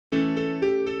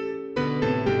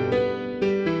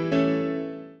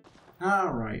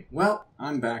Alright, well,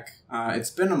 I'm back. It's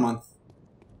been a month.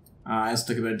 I just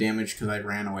took a bit of damage because I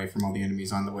ran away from all the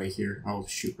enemies on the way here. Oh,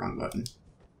 shoot, wrong button.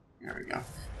 There we go.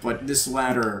 But this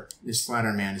ladder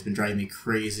man has been driving me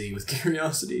crazy with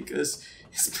curiosity because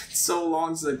it's been so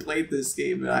long since I played this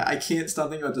game. I can't stop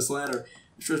thinking about this ladder.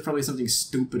 I'm sure there's probably something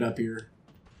stupid up here.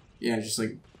 Yeah, just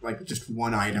like just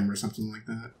one item or something like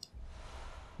that.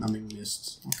 Numbing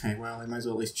mist. Okay, well, I might as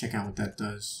well at least check out what that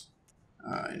does.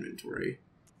 Inventory.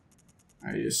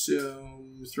 I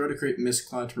assume throw to create mist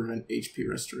cloud to prevent HP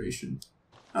restoration.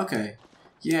 Okay.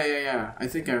 Yeah. I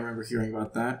think I remember hearing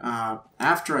about that.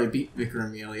 After I beat Vicar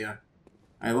Amelia,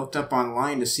 I looked up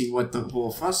online to see what the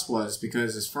whole fuss was,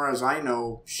 because as far as I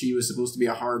know, she was supposed to be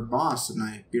a hard boss, and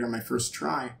I beat her on my first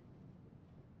try.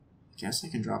 Guess I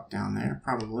can drop down there,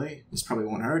 probably. This probably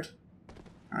won't hurt.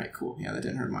 Alright, cool. Yeah, that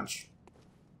didn't hurt much.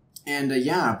 And,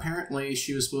 yeah, apparently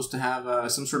she was supposed to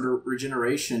have some sort of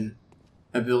regeneration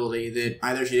ability that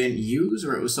either she didn't use,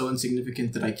 or it was so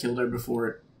insignificant that I killed her before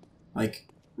it, like,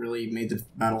 really made the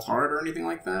battle hard or anything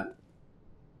like that.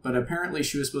 But apparently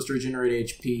she was supposed to regenerate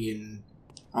HP, and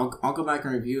I'll go back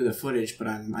and review the footage, but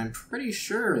I'm pretty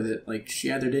sure that, like, she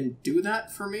either didn't do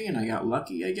that for me and I got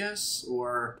lucky, I guess,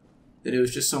 or that it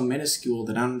was just so minuscule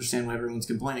that I don't understand why everyone's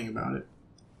complaining about it.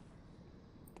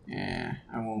 Yeah,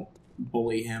 I won't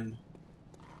bully him.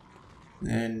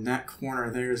 Then that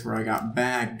corner there is where I got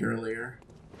bagged earlier.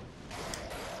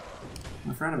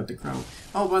 I forgot about the crow.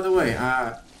 Oh, by the way,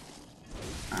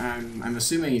 I'm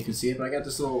assuming you can see it, but I got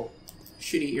this little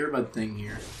shitty earbud thing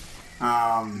here.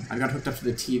 I got hooked up to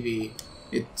the TV.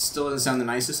 It still doesn't sound the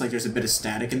nicest, like there's a bit of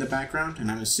static in the background,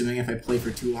 and I'm assuming if I play for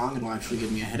too long it'll actually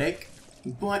give me a headache.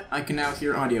 But I can now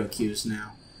hear audio cues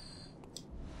now.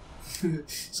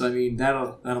 So I mean,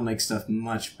 that'll make stuff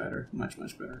much better. Much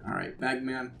better. Alright,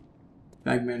 Bagman.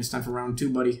 Bagman, it's time for round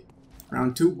 2, buddy.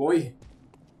 Round 2, boy.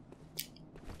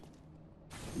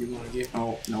 You wanna get...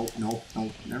 Oh, no.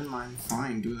 Never mind.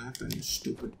 Fine, do that then, you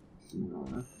stupid.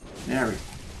 There we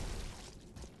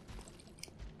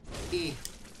go.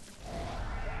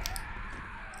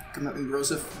 Come at me,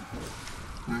 Joseph.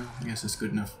 Well, I guess that's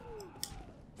good enough.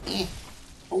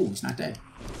 Oh, he's not dead.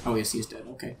 Oh, yes, he is dead.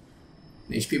 Okay.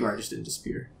 The HP bar just didn't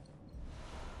disappear.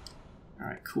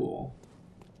 Alright, cool.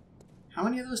 How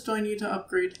many of those do I need to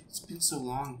upgrade? It's been so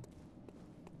long.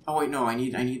 Oh wait, no, I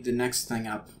need the next thing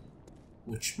up.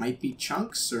 Which might be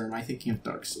chunks, or am I thinking of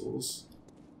Dark Souls?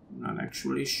 I'm not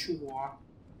actually sure.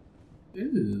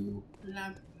 Ooh,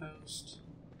 lamppost.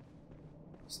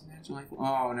 Isn't that like...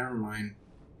 Oh, never mind.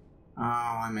 Oh,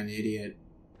 I'm an idiot.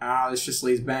 Oh, this just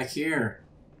leads back here.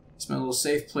 It's my little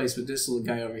safe place with this little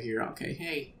guy over here. Okay,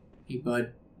 hey,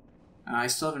 bud. I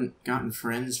still haven't gotten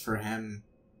friends for him.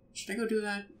 Should I go do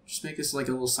that? Just make this like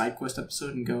a little side quest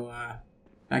episode and go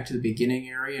back to the beginning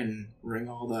area and ring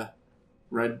all the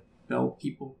red bell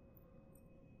people,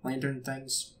 lantern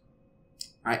things.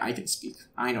 I can speak.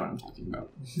 I know what I'm talking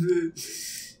about.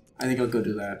 I think I'll go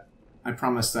do that. I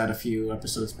promised that a few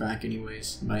episodes back,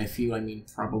 anyways. By a few, I mean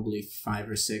probably 5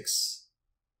 or 6.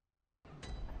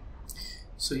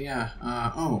 So yeah.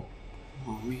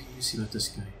 Let me see about this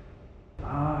guy.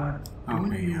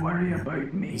 Don't you worry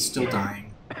about me. He's still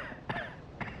dying.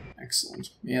 Excellent.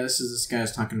 Yeah, this is this guy I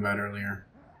was talking about earlier.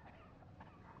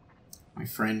 My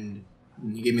friend.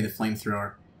 He gave me the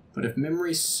flamethrower. But if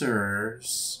memory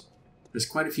serves, there's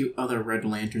quite a few other red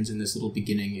lanterns in this little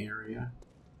beginning area.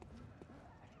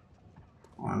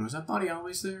 Was that body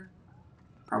always there?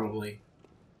 Probably.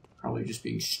 Probably just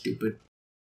being stupid.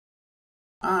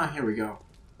 Ah, here we go.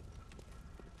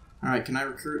 Alright, can I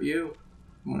recruit you?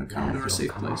 You want to come to our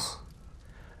safe place?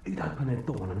 He'd open the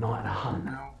door on a night of the hunt.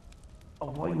 No.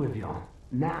 Away with you.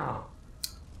 Now.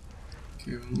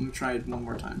 Okay, let me try it one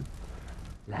more time.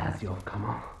 Lads, you've come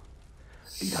on.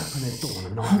 He'd open the door on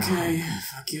a night of the hunt. Okay,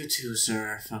 fuck you too,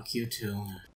 sir. Fuck you too.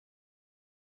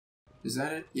 Is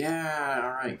that it? Yeah,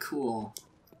 alright, cool.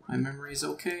 My memory's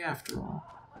okay after all.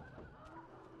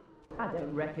 I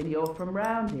don't reckon you're from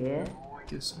round here. Oh, I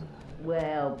guess so.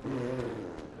 Well,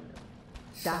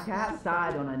 stuck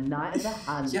outside on a night of the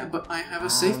hunt. Yeah, but I have a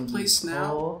safe place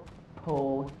now.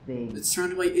 Poor thing. It's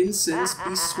surrounded by incense.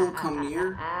 Beasts won't come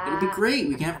near. It'll be great.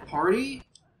 We can have a party.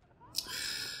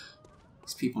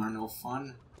 These people are no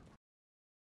fun.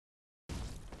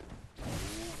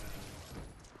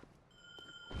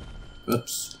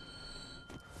 Oops.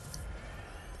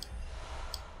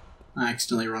 I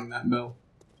accidentally rung that bell.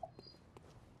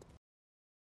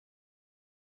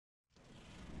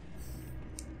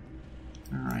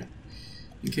 Alright.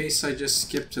 In case I just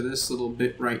skip to this little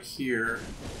bit right here,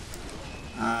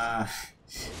 I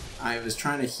was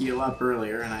trying to heal up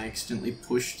earlier and I accidentally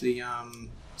pushed the,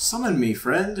 summon me,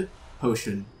 friend!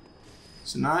 potion.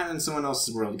 So now I'm in someone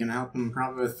else's world. Gonna help him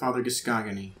probably with Father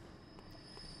Guskagani.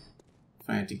 If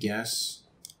I had to guess.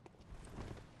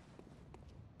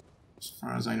 As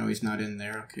far as I know, he's not in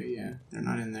there. Okay, yeah, they're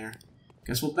not in there.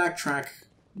 Guess we'll backtrack.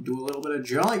 Do a little bit of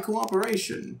jolly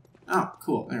cooperation. Oh,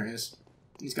 cool. There he is.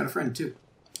 He's got a friend, too.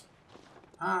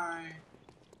 Hi.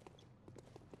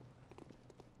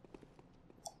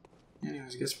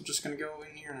 Anyways, I guess we're just gonna go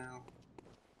in here now.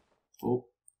 Oh,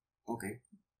 okay.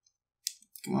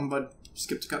 Come on, bud.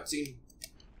 Skip the cutscene.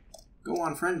 Go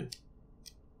on, friend.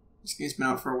 This game's been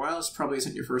out for a while. This probably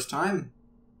isn't your first time.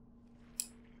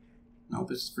 Nope,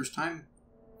 it's the first time.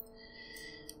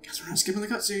 Guess we're not skipping the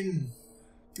cutscene.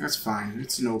 That's fine.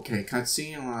 It's an okay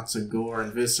cutscene. Lots of gore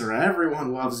and viscera.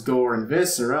 Everyone loves gore and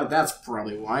viscera. That's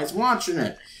probably why he's watching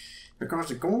it. Because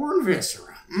of gore and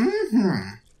viscera.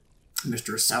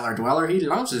 Mr. Cellar Dweller, he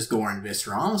loves his gore and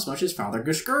viscera almost as much as Father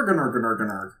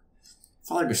Guskagani.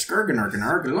 Father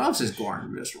Guskagani loves his gore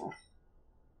and viscera.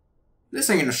 This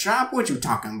ain't a shop. What you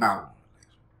talking about?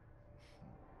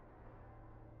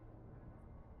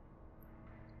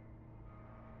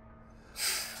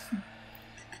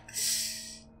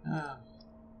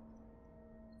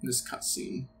 This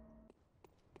cutscene.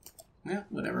 Yeah,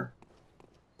 whatever.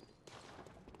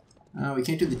 We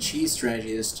can't do the cheese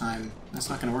strategy this time. That's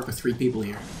not gonna work with 3 people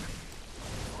here.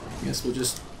 I guess we'll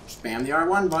just spam the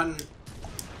R1 button.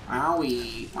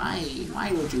 Owie.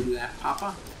 Why would you do that,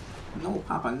 Papa? No,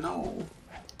 Papa, no.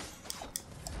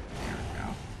 There we go.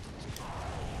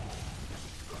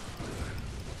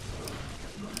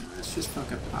 Let's just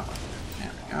fuck up Papa.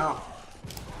 There we go.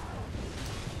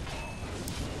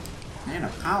 And a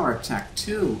power attack,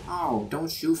 too. Oh,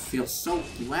 don't you feel so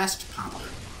blessed, Papa?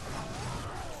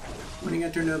 When are you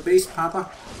gonna turn into a beast,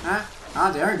 Papa? Huh?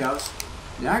 Ah, there he goes.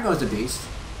 There goes the beast.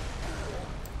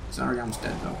 Sorry, I'm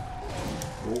dead, though.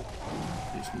 Oh,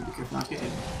 I just need to be careful not to get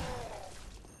hit.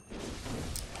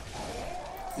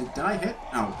 Did I hit?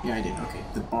 Oh, yeah, I did. Okay,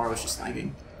 the bar was just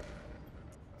lagging.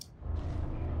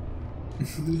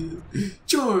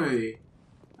 Joy!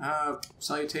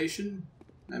 Salutation?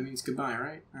 That means goodbye,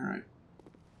 right? Alright.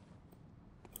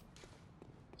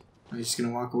 Are you just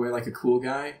gonna walk away like a cool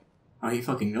guy? Oh, he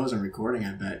fucking knows I'm recording,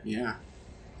 I bet. Yeah.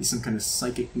 He's some kind of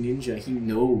psychic ninja. He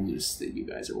knows that you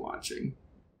guys are watching.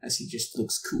 As he just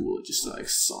looks cool, just like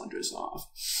saunters off.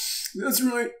 That's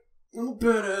right. I'm a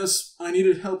badass. I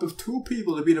needed help of 2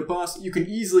 people to beat a boss that you can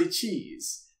easily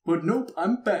cheese. But nope,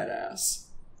 I'm badass.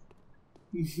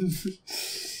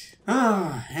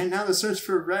 And now the search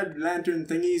for red lantern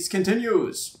thingies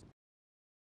continues.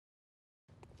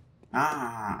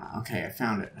 Okay, I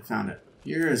found it.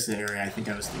 Here's the area I think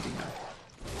I was thinking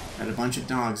of. Had a bunch of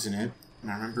dogs in it, and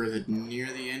I remember that near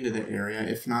the end of the area,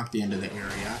 if not the end of the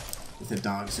area, with the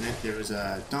dogs in it, there was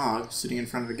a dog sitting in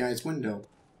front of the guy's window.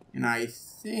 And I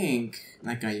think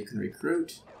that guy you can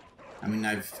recruit. I mean,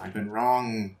 I've been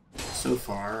wrong so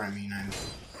far. I mean, I'm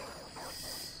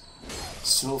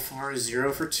so far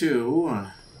 0 for 2.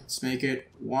 Let's make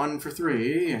it 1 for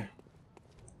 3.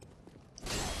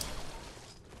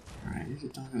 Alright, there's a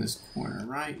dog in this corner,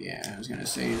 right? Yeah, I was gonna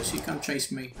say, does he come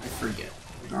chase me? I forget.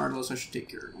 Regardless, I should take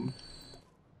care of him.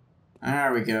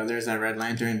 There we go, there's that red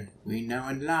lantern we know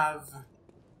and love.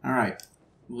 Alright,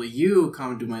 will you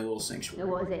come to my little sanctuary?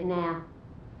 So what is it now?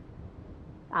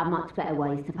 There are much better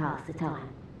ways to pass the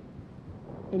time.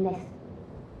 Unless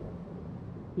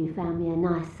you found me a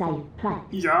nice safe place.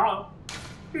 Yeah.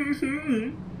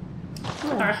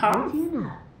 Well, I have. how do you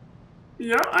know?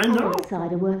 Yeah, I I'm know.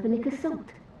 outside of worth a lick of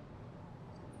salt.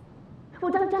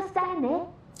 Well, don't just stand there.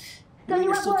 Don't you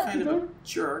You're have still work kind to of a do?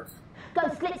 jerk. Go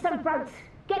slit some throats.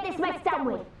 Get this mess done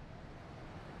with.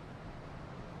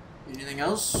 Anything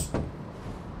else?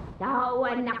 Oh,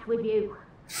 enough with you.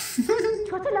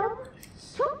 Trot along.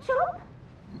 Chop, chop.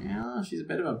 Yeah, she's a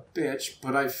bit of a bitch,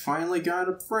 but I finally got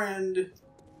a friend.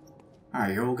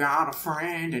 You got a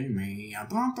friend in me.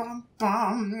 Bum, bum,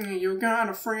 bum. You got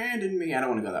a friend in me. I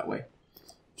don't want to go that way.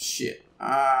 Shit.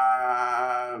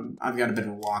 I've got a bit of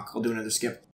a walk. I'll do another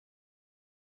skip.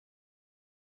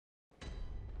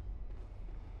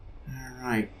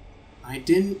 Alright. I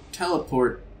didn't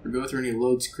teleport or go through any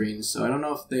load screens, so I don't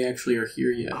know if they actually are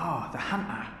here yet. Ah, the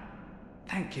hunter.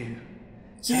 Thank you.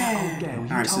 Yeah!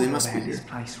 Alright, so they must be here. This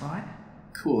place, right?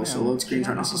 Cool, Well, so load screens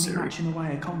aren't she don't offer me necessary. much in the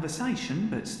way of conversation,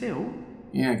 but still.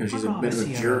 Yeah, because she's a I'd bit of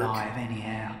rather a see her jerk. alive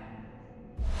anyhow.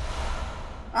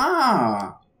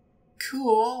 Ah!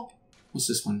 Cool! What's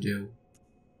this one do?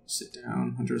 Sit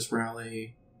down, Hunter's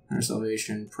Rally, Hunter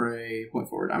Salvation, Pray, point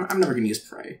forward. I'm never gonna use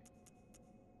Pray.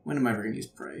 When am I ever gonna use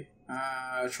Pray?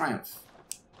 Triumph.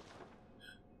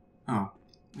 Oh.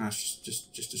 No, it's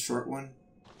just a short one.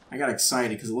 I got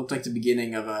excited because it looked like the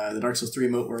beginning of the Dark Souls 3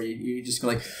 emote where you just go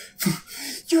like,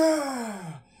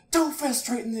 yeah, don't fast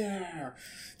right in there,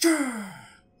 yeah.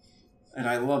 And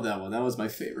I love that one. That was my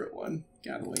favorite one.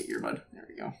 Gotta wait here, bud. There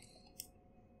we go.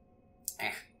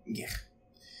 Yeah.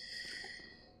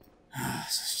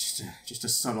 So it's just a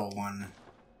subtle one.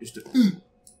 Just a.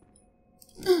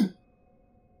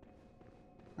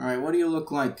 All right, what do you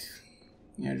look like?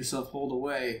 You had yourself hold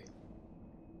away.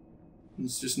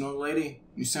 It's just an old lady.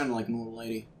 You sound like an old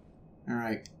lady. All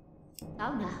right.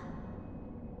 Oh no,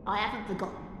 I haven't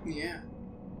forgotten. Yeah.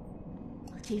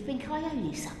 Do you think I owe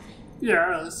you something?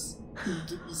 Yes.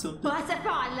 Give me something. Well, that's a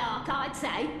fine lark, I'd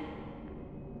say.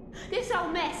 This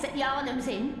whole mess that Yarnum's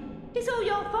in, it's all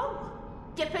your fault.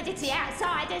 Stupidity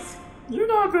outsiders. You're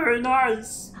not very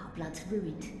nice. Our blood's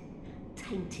ruined,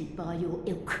 tainted by your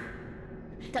ilk.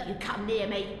 Don't you come near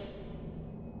me.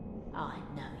 I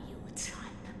know your type.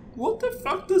 What the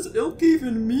fuck does ilk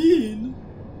even mean?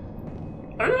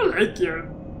 I don't like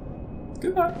you.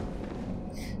 Goodbye.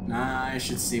 Nah, I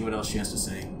should see what else she has to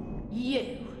say.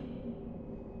 You.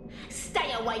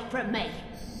 Stay away from me.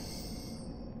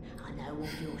 I know all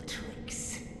your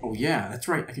tricks. Oh yeah, that's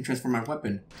right. I can transform my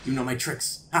weapon. You know my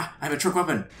tricks. Ha! I have a trick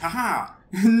weapon. Ha ha!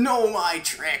 Know my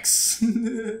tricks.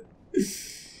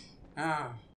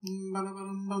 Ah.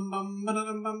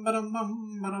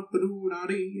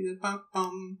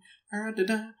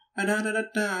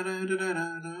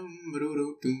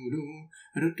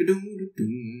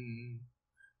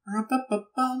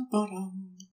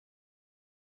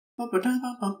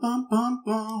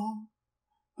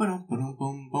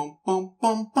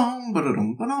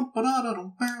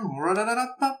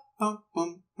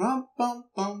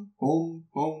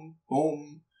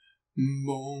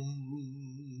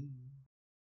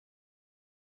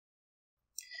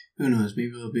 Who knows,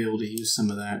 maybe we'll be able to use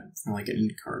some of that for like an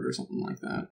end card or something like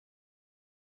that.